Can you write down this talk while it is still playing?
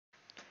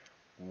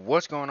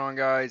What's going on,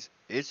 guys?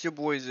 It's your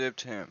boy Zip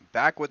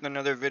back with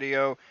another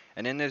video,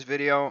 and in this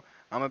video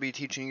I'm gonna be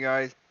teaching you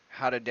guys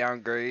how to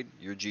downgrade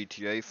your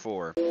GTA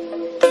 4.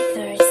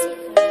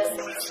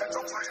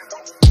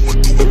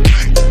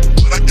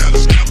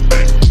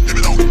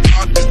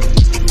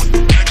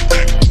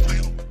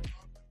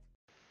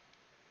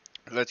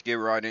 Let's get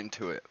right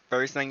into it.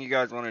 First thing you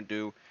guys want to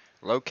do,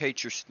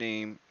 locate your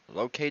Steam,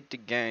 locate the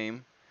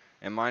game,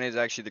 and mine is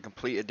actually the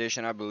complete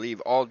edition. I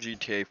believe all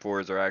GTA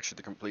 4s are actually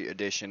the complete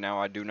edition. Now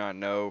I do not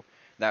know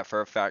that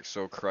for a fact,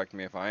 so correct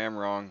me if I am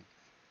wrong,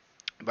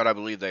 but I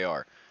believe they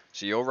are.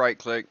 So you'll right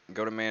click,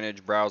 go to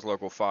manage, browse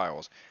local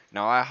files.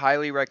 Now I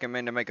highly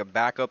recommend to make a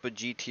backup of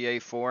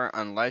GTA 4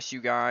 unless you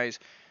guys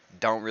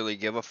don't really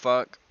give a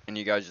fuck and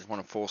you guys just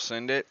want to full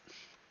send it.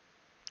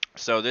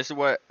 So this is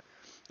what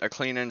a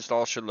clean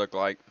install should look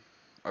like.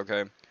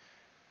 Okay,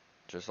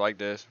 just like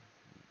this,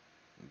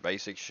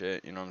 basic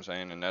shit, you know what I'm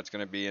saying? And that's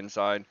going to be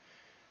inside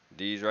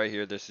these right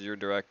here. This is your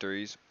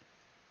directories,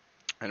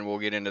 and we'll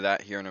get into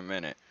that here in a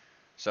minute.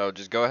 So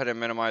just go ahead and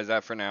minimize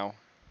that for now.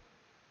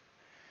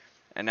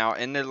 And now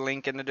in the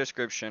link in the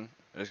description,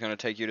 it's going to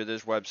take you to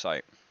this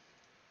website.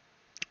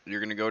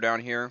 You're going to go down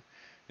here,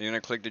 you're going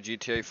to click the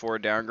GTA 4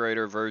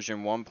 downgrader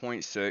version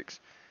 1.6.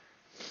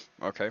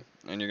 okay,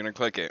 and you're going to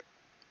click it.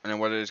 And then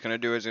what it's going to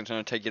do is it's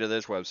going to take you to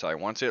this website.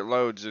 Once it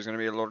loads, there's going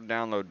to be a little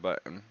download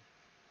button.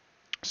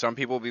 Some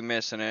people will be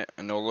missing it,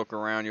 and they'll look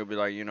around. You'll be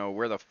like, you know,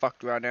 where the fuck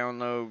do I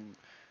download?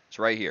 It's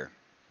right here.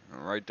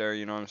 Right there,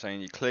 you know what I'm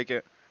saying? You click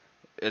it,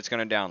 it's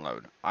going to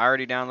download. I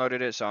already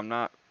downloaded it, so I'm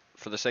not,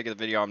 for the sake of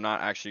the video, I'm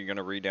not actually going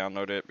to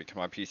re-download it because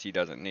my PC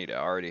doesn't need it.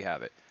 I already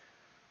have it.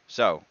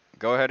 So,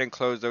 go ahead and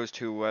close those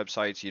two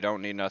websites. You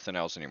don't need nothing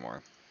else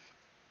anymore.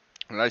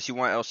 Unless you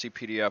want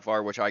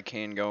Lcpdfr, which I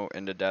can go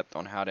into depth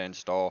on how to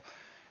install,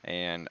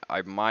 and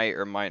I might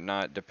or might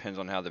not, depends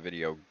on how the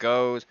video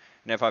goes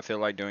and if I feel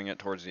like doing it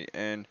towards the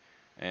end.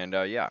 And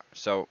yeah,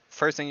 so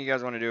first thing you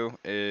guys want to do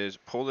is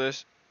pull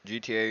this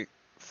GTA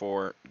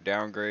 4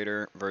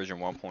 downgrader version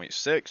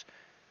 1.6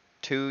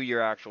 to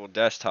your actual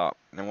desktop.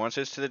 And once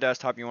it's to the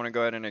desktop, you want to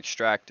go ahead and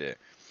extract it.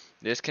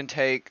 This can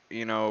take,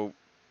 you know,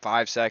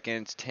 5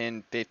 seconds,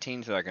 10,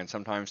 15 seconds,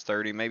 sometimes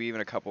 30, maybe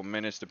even a couple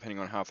minutes, depending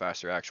on how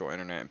fast your actual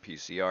internet and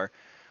PC are.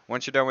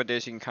 Once you're done with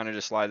this, you can kind of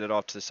just slide it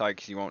off to the side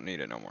because you won't need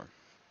it no more.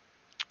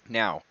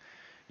 Now,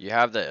 you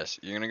have this.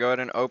 You're going to go ahead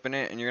and open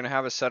it, and you're going to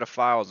have a set of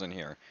files in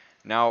here.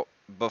 Now,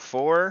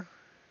 before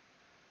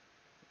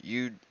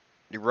you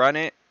run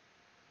it,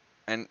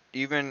 and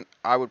even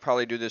I would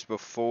probably do this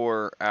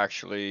before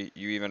actually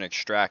you even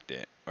extract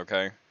it,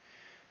 okay?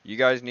 You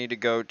guys need to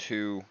go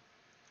to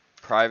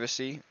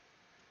privacy,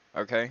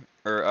 okay?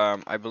 Or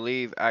I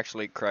believe,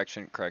 actually,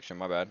 correction,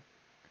 my bad.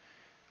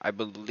 I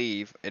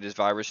believe it is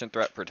virus and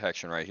threat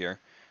protection right here.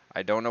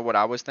 I don't know what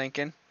I was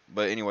thinking.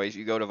 But anyways,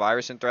 you go to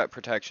virus and threat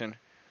protection,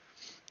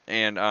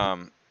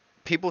 and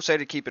people say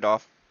to keep it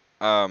off.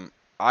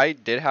 I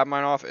did have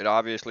mine off. It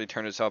obviously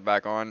turned itself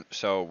back on,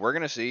 so we're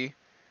gonna see.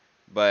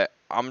 But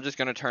I'm just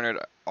gonna turn it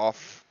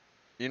off.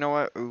 You know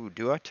what? Ooh,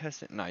 do I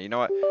test it? No, you know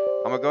what?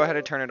 I'm gonna go ahead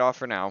and turn it off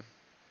for now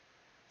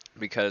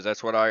because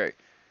that's what I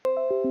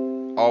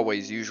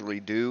always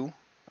usually do,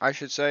 I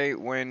should say,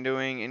 when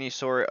doing any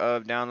sort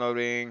of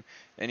downloading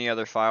any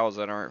other files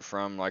that aren't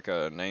from like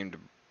a named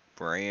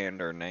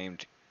brand or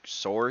named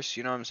source,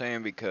 you know what I'm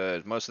saying?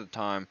 Because most of the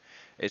time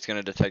it's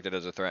going to detect it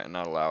as a threat and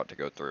not allow it to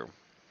go through.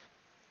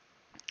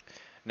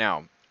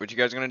 Now, what you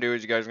guys are going to do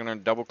is you guys are going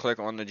to double click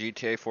on the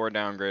GTA 4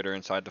 downgrader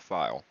inside the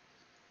file.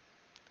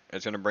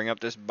 It's going to bring up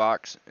this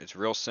box. It's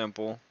real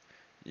simple.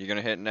 You're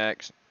going to hit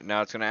next.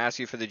 Now it's going to ask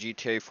you for the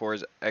GTA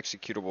 4's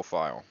executable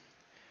file.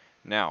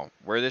 Now,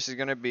 where this is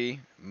going to be,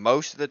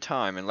 most of the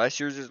time, unless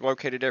yours is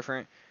located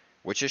different,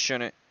 which it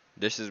shouldn't,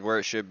 this is where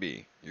it should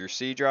be. Your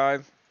C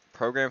drive,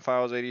 program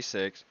files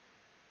 86,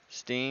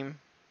 Steam,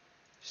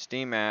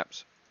 Steam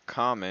Apps,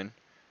 Common,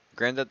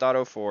 Grand Theft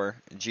Auto 4,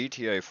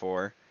 GTA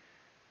 4,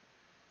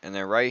 and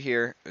then right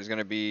here is going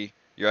to be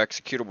your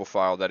executable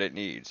file that it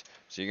needs.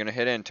 So you're going to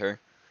hit enter,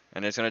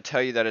 and it's going to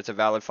tell you that it's a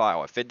valid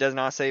file. If it does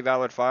not say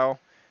valid file,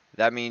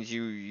 that means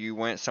you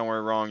went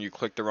somewhere wrong, you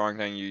clicked the wrong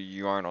thing,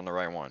 you aren't on the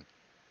right one.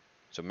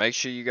 So make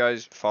sure you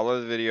guys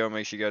follow the video,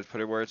 make sure you guys put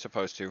it where it's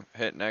supposed to,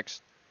 hit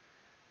next.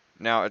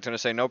 Now, it's going to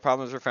say no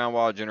problems were found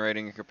while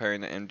generating and comparing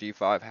the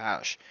MD5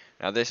 hash.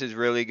 Now, this is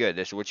really good.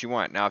 This is what you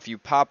want. Now, if you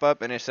pop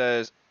up and it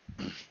says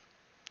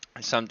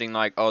something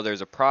like, oh,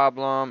 there's a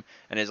problem,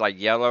 and it's like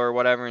yellow or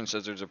whatever, and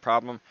says there's a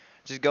problem,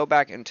 just go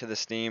back into the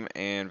Steam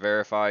and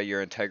verify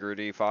your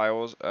integrity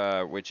files,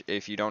 which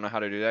if you don't know how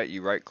to do that,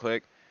 you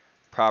right-click,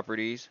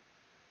 Properties,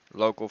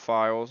 Local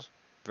Files,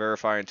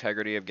 Verify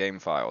Integrity of Game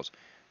Files.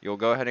 You'll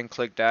go ahead and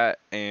click that,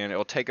 and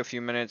it'll take a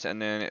few minutes,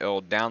 and then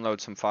it'll download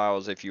some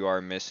files if you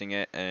are missing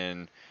it,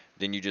 and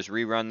then you just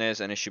rerun this,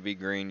 and it should be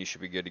green. You should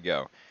be good to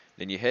go.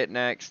 Then you hit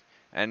next,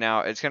 and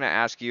now it's going to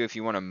ask you if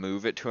you want to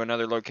move it to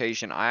another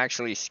location. I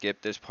actually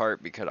skipped this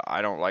part because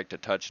I don't like to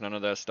touch none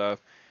of that stuff.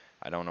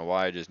 I don't know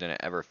why. I just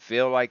didn't ever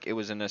feel like it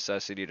was a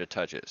necessity to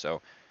touch it.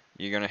 So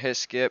You're going to hit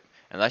skip.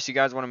 Unless you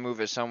guys want to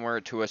move it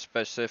somewhere to a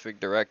specific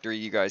directory,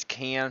 you guys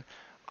can.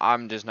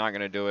 I'm just not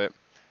going to do it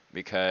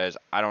because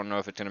I don't know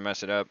if it's going to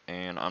mess it up,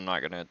 and I'm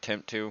not going to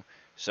attempt to.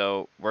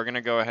 So we're going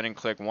to go ahead and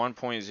click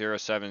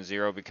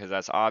 1.070 because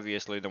that's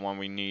obviously the one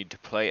we need to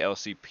play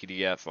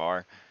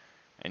Lcpdfr.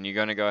 And you're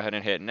going to go ahead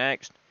and hit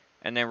next.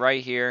 And then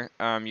right here,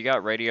 you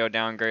got radio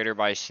downgrader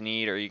by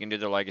Sneed, or you can do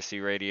the legacy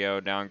radio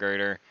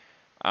downgrader.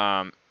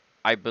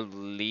 I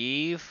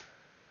believe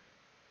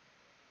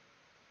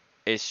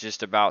it's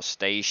just about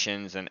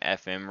stations and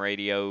FM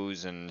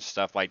radios and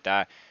stuff like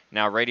that.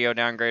 Now, radio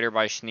downgrader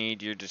by Sneed,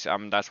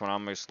 that's what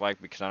I'm most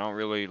like because I don't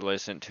really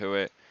listen to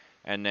it.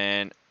 And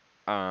then,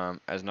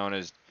 as known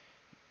as,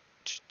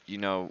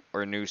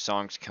 or new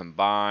songs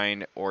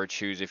combined, or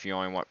choose if you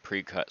only want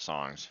pre-cut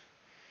songs.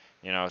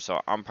 So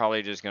I'm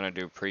probably just gonna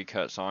do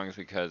pre-cut songs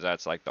because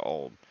that's like the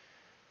old.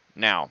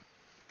 Now,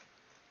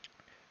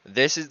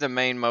 this is the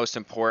most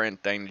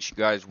important thing that you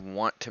guys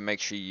want to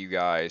make sure you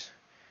guys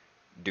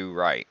do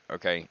right.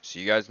 Okay, so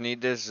you guys need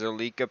this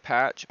Zalika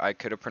patch. I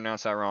could have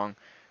pronounced that wrong,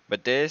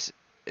 but this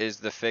is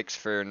the fix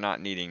for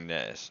not needing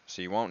this.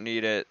 So you won't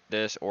need it,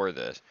 this or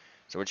this.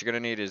 So what you're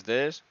gonna need is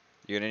this.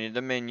 You're gonna need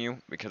the menu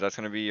because that's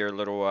gonna be your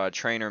little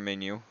trainer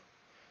menu.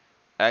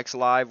 X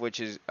Live, which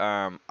is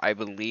I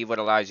believe what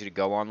allows you to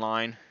go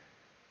online.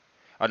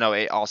 Oh no,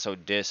 it also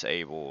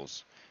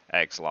disables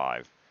X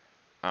Live.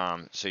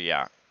 So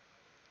yeah,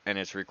 and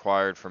it's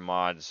required for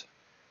mods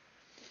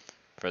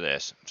for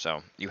this,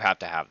 so you have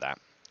to have that.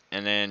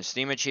 And then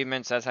Steam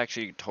achievements, that's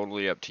actually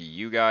totally up to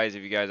you guys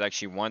if you guys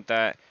actually want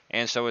that.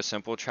 And so is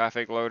simple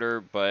traffic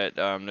loader, but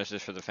this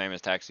is for the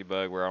famous taxi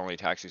bug where only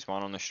taxis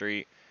spawn on the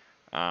street.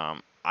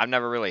 I've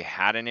never really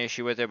had an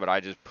issue with it, but I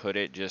just put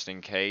it just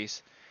in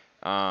case.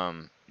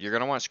 You're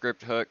gonna want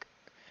script hook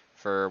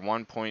for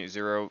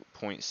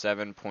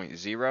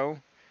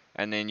 1.0.7.0,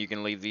 and then you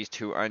can leave these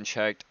two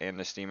unchecked and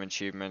the Steam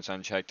achievements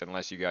unchecked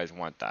unless you guys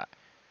want that.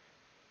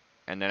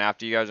 And then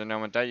after you guys are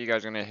done with that, you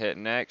guys are going to hit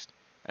next,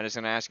 and it's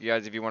going to ask you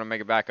guys if you want to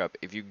make a backup.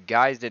 If you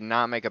guys did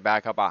not make a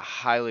backup, I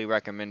highly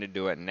recommend to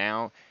do it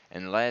now,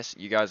 unless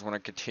you guys want to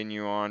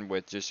continue on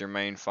with just your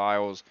main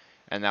files,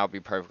 and that'll be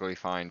perfectly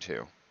fine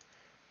too.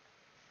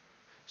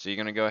 So you're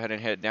going to go ahead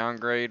and hit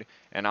downgrade,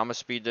 and I'm going to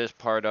speed this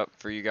part up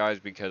for you guys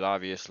because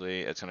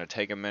obviously it's going to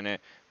take a minute,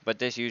 but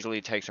this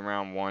usually takes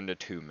around 1 to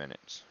 2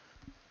 minutes.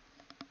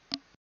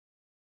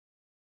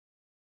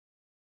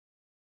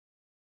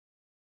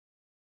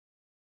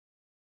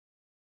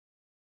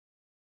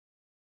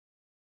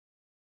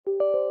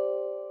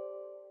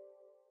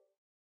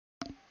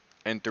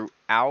 And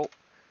throughout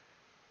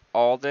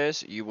all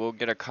this, you will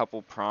get a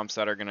couple prompts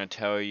that are going to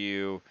tell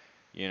you,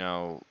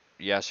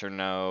 yes or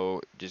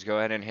no. Just go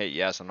ahead and hit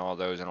yes on all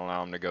those and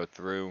allow them to go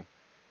through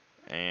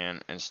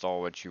and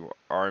install what you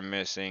are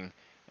missing.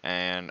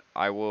 And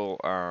I will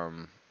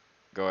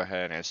go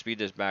ahead and speed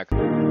this back.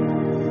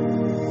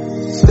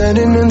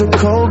 Standing in the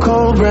cold,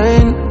 cold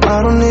rain,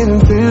 I don't even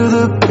feel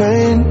the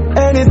pain.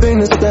 Anything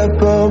to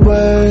step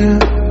away,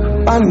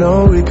 I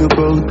know we could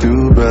both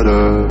do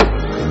better.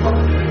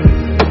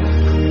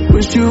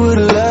 Wish you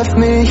would've left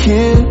me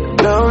here,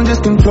 now I'm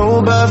just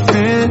controlled by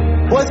fear.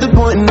 What's the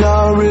point in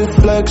our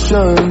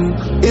reflection,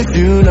 if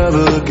you never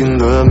look in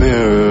the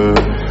mirror?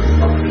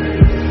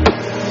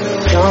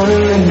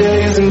 Counting the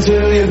days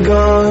until you're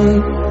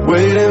gone,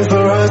 waiting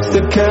for us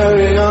to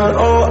carry on.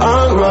 Oh,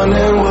 I'm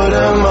running, what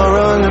am I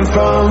running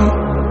from?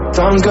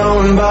 Time's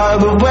going by,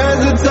 but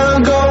where's the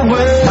time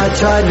going? I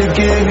tried to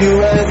give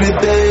you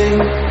everything,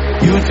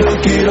 you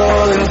took it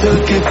all and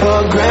took it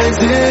for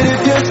granted.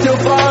 If you're still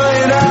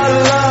falling out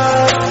of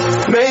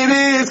love,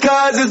 maybe it's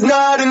 'cause it's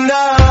not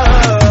enough.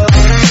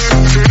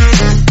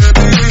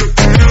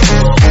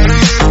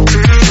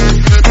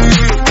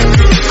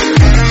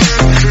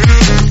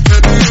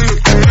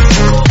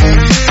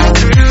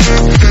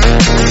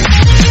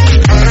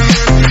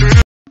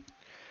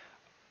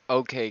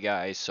 Okay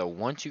guys, so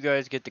once you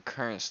guys get the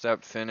current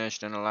step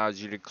finished and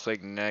allows you to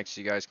click next,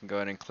 you guys can go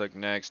ahead and click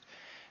next.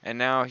 And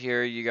now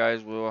here you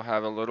guys will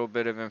have a little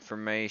bit of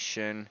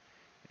information,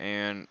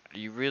 and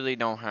you really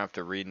don't have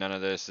to read none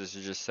of this. This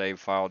is just save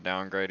file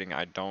downgrading.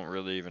 I don't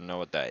really even know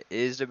what that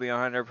is, to be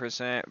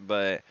 100%,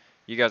 but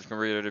you guys can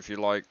read it if you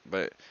like,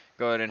 but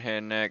go ahead and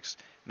hit next.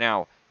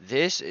 Now,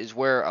 this is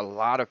where a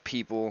lot of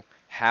people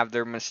have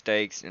their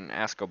mistakes and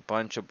ask a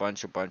bunch of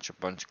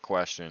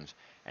questions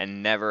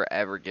and never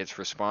ever gets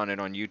responded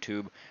on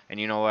YouTube. And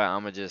you know what,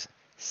 I'm gonna just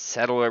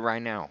settle it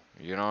right now,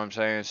 you know what I'm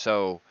saying?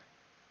 So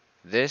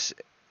this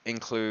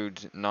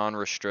includes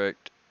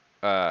non-restrict,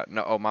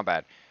 no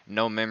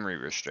memory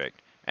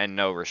restrict and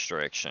no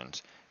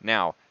restrictions.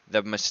 Now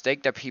the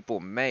mistake that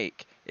people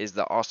make is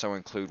to also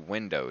include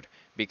windowed,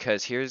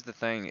 because here's the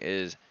thing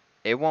is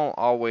it won't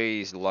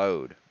always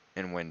load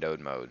in windowed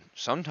mode.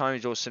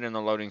 Sometimes you'll sit in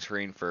the loading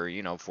screen for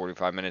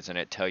 45 minutes and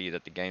it tell you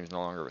that the game's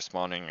no longer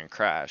responding and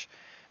crash.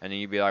 And then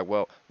you'd be like,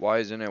 well, why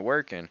isn't it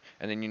working?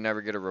 And then you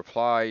never get a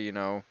reply,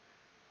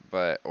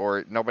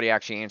 or nobody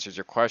actually answers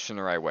your question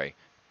the right way.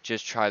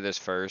 Just try this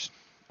first.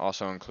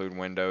 also include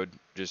windowed.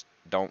 Just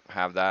don't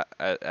have that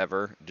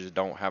ever. Just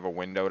don't have a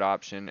windowed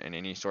option in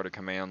any sort of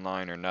command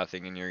line or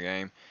nothing in your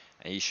game,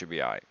 and you should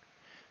be alright.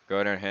 Go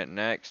ahead and hit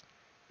next,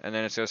 and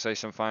then it's going to say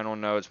some final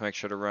notes. Make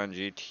sure to run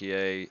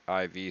GTA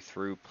IV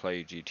through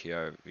play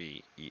GTA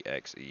IV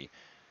EXE.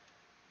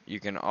 You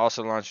can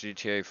also launch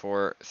GTA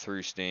 4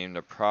 through Steam.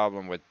 The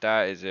problem with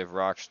that is if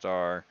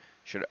Rockstar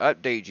should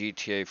update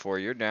GTA 4,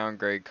 your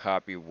downgrade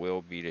copy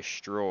will be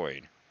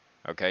destroyed.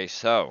 Okay,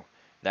 so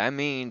that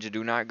means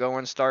do not go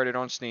and start it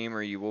on Steam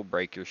or you will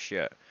break your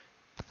shit.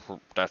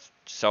 That's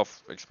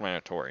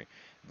self-explanatory.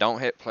 Don't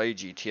hit play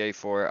GTA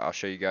 4. I'll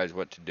show you guys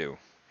what to do.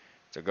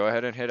 So go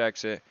ahead and hit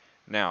exit.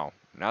 Now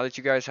that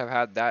you guys have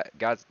had that,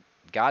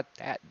 got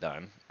that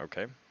done,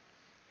 okay?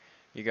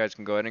 You guys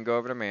can go ahead and go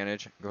over to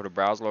manage, go to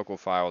browse local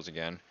files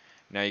again.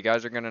 Now you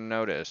guys are going to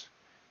notice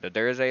that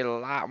there is a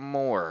lot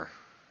more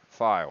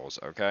files,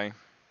 okay?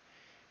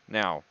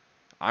 Now,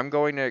 I'm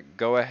going to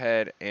go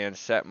ahead and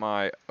set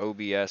my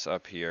OBS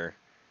up here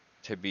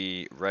to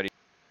be ready.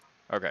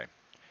 Okay,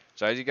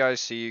 so as you guys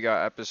see, you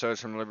got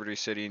episodes from Liberty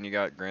City and you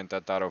got Grand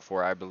Theft Auto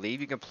 4. I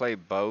believe you can play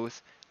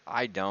both.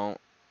 I don't.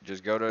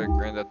 Just go to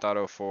Grand Theft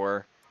Auto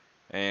 4.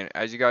 And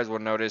as you guys will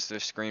notice,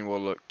 this screen will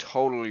look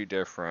totally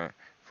different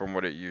from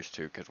what it used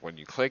to, because when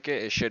you click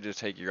it, it should just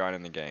take you right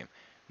in the game.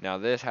 Now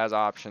this has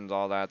options,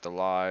 all that, the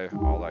live,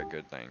 all that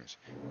good things.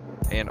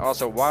 And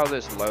also, while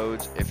this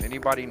loads, if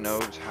anybody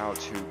knows how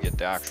to get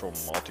the actual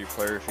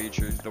multiplayer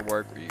features to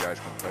work, where you guys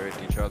can play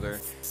with each other,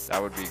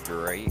 that would be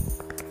great.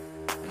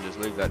 And just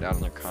leave that down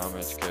in the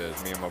comments,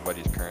 because me and my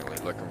buddy's currently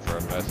looking for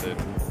a method,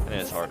 and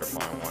it's hard to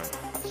find one.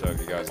 So if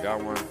you guys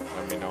got one,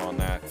 let me know on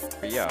that.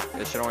 But yeah,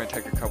 it should only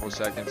take a couple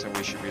seconds, and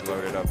we should be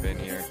loaded up in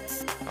here.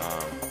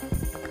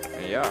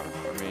 And yeah,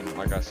 I mean,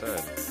 like I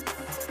said,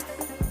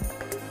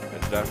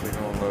 it's definitely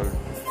going to load.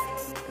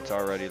 It's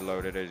already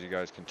loaded, as you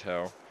guys can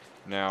tell.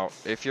 Now,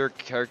 if your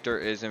character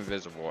is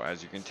invisible,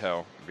 as you can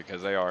tell,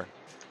 because they are,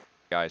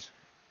 guys,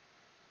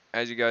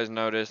 as you guys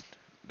noticed,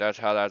 that's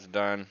how that's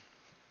done.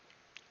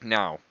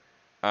 Now,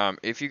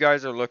 if you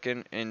guys are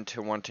looking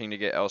into wanting to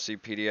get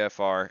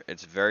Lcpdfr,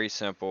 it's very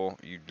simple.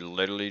 You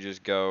literally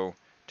just go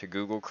to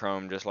Google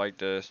Chrome just like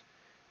this,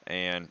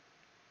 and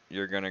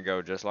you're going to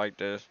go just like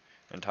this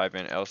and type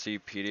in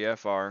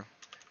Lcpdfr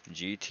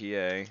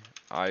GTA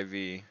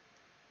IV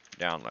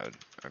download.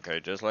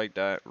 Okay, just like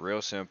that,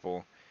 real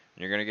simple.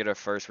 You're going to get a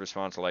first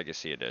response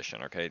Legacy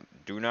Edition, okay?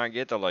 Do not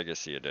get the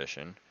Legacy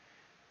Edition,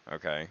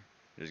 okay?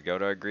 Just go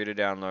to agree to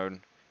download,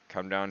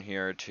 come down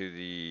here to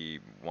the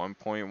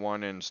 1.1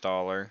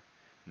 installer,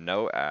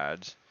 no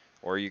ads,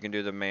 or you can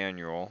do the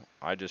manual.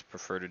 I just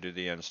prefer to do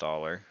the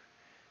installer.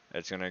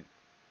 It's going to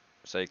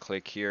say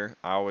click here.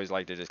 I always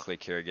like to just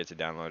click here. It gets it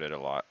downloaded a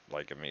lot,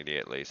 like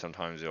immediately.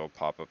 Sometimes it'll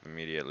pop up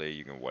immediately.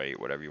 You can wait,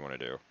 whatever you want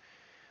to do.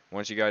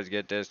 Once you guys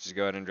get this, just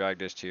go ahead and drag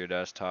this to your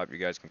desktop. You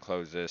guys can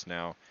close this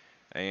now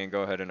and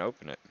go ahead and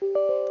open it.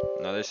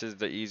 Now this is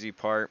the easy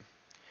part,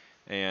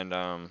 and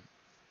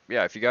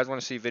yeah, if you guys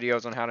want to see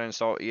videos on how to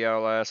install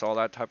ELS, all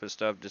that type of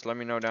stuff, just let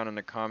me know down in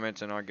the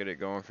comments and I'll get it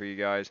going for you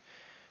guys.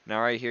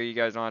 Now right here, you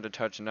guys don't have to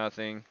touch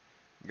nothing.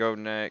 Go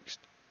next,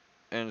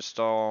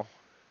 install,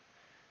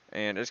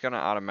 and it's going to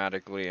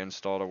automatically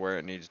install to where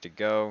it needs to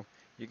go.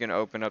 You can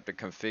open up the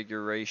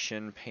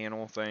configuration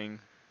panel thing,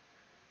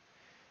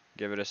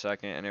 give it a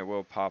second, and it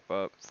will pop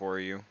up for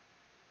you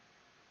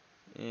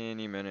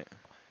any minute.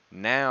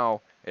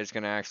 Now it's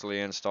going to actually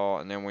install,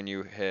 and then when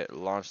you hit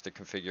launch the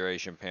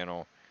configuration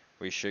panel,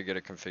 we should get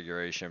a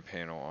configuration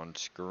panel on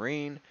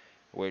screen,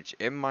 which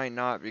it might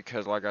not,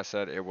 because like I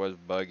said, it was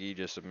buggy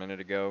just a minute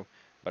ago,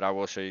 but I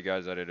will show you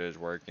guys that it is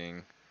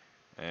working,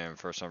 and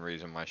for some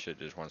reason my shit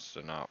just wants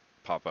to not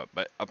pop up.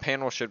 But a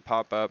panel should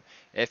pop up.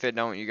 If it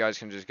don't, you guys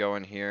can just go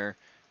in here,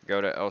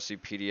 go to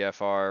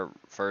Lcpdfr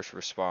first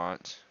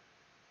response,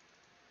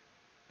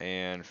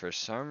 and for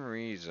some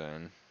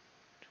reason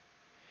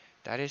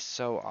that is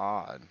so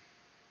odd.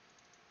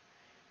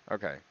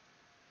 Okay,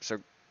 so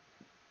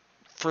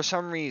for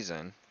some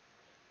reason,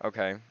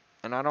 okay,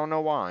 and I don't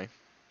know why,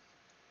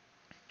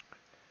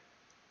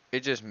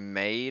 it just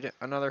made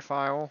another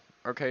file.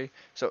 Okay,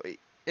 so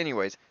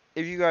anyways,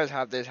 if you guys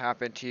have this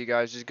happen to you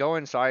guys, just go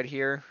inside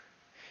here,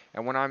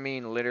 and when I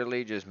mean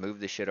literally just move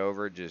the shit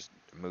over, just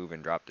move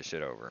and drop the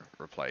shit over,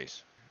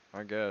 replace.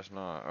 I guess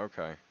not.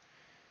 Okay,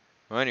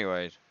 well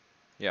anyways,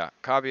 yeah,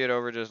 copy it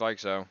over just like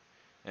so,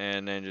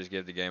 and then just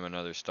give the game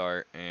another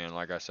start, and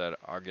like I said,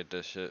 I'll get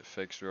this shit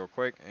fixed real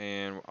quick,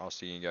 and I'll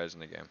see you guys in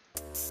the game.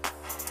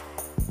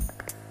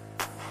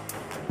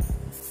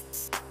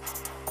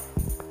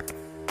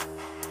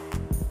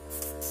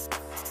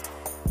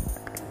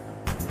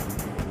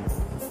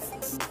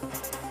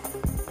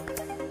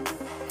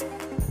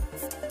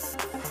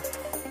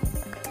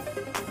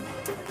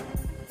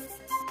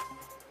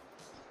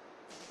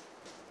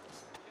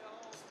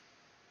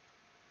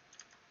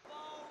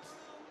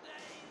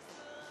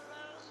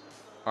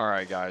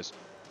 Alright guys,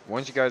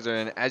 once you guys are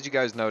in, as you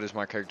guys notice,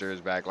 my character is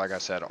back. Like I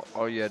said,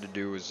 all you had to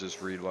do was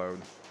just reload.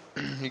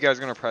 You guys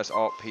are going to press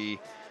Alt P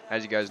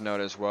As you guys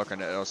notice, welcome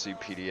to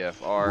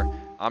Lcpdfr.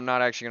 I'm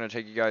not actually going to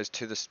take you guys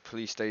to the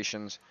police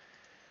stations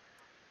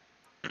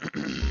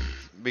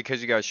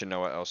because you guys should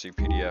know what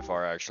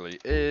Lcpdfr actually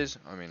is.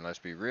 I mean, let's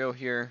be real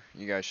here.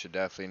 You guys should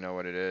definitely know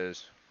what it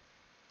is.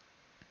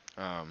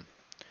 And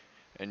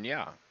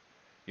yeah,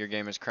 your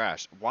game has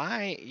crashed.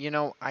 Why?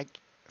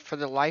 For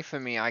the life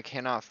of me, I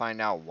cannot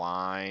find out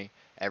why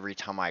every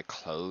time I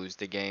close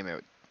the game,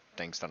 it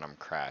thinks that I'm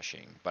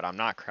crashing. But I'm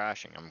not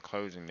crashing. I'm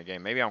closing the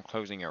game. Maybe I'm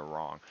closing it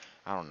wrong.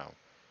 I don't know.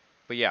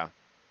 But yeah,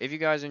 if you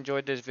guys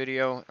enjoyed this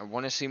video and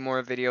want to see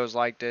more videos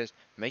like this,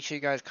 make sure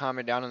you guys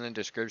comment down in the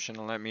description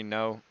and let me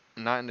know.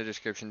 Not in the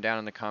description, down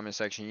in the comment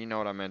section. You know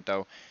what I meant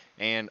though.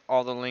 And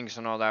all the links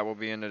and all that will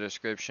be in the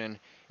description.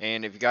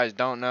 And if you guys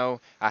don't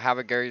know, I have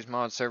a Gary's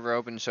Mod server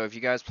open. So if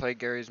you guys play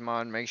Gary's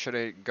Mod, make sure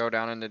to go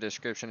down in the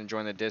description and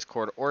join the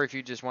Discord. Or if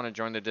you just want to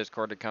join the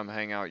Discord to come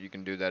hang out, you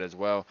can do that as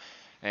well.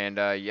 And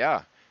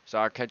yeah, so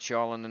I'll catch you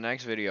all in the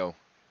next video.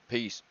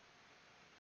 Peace.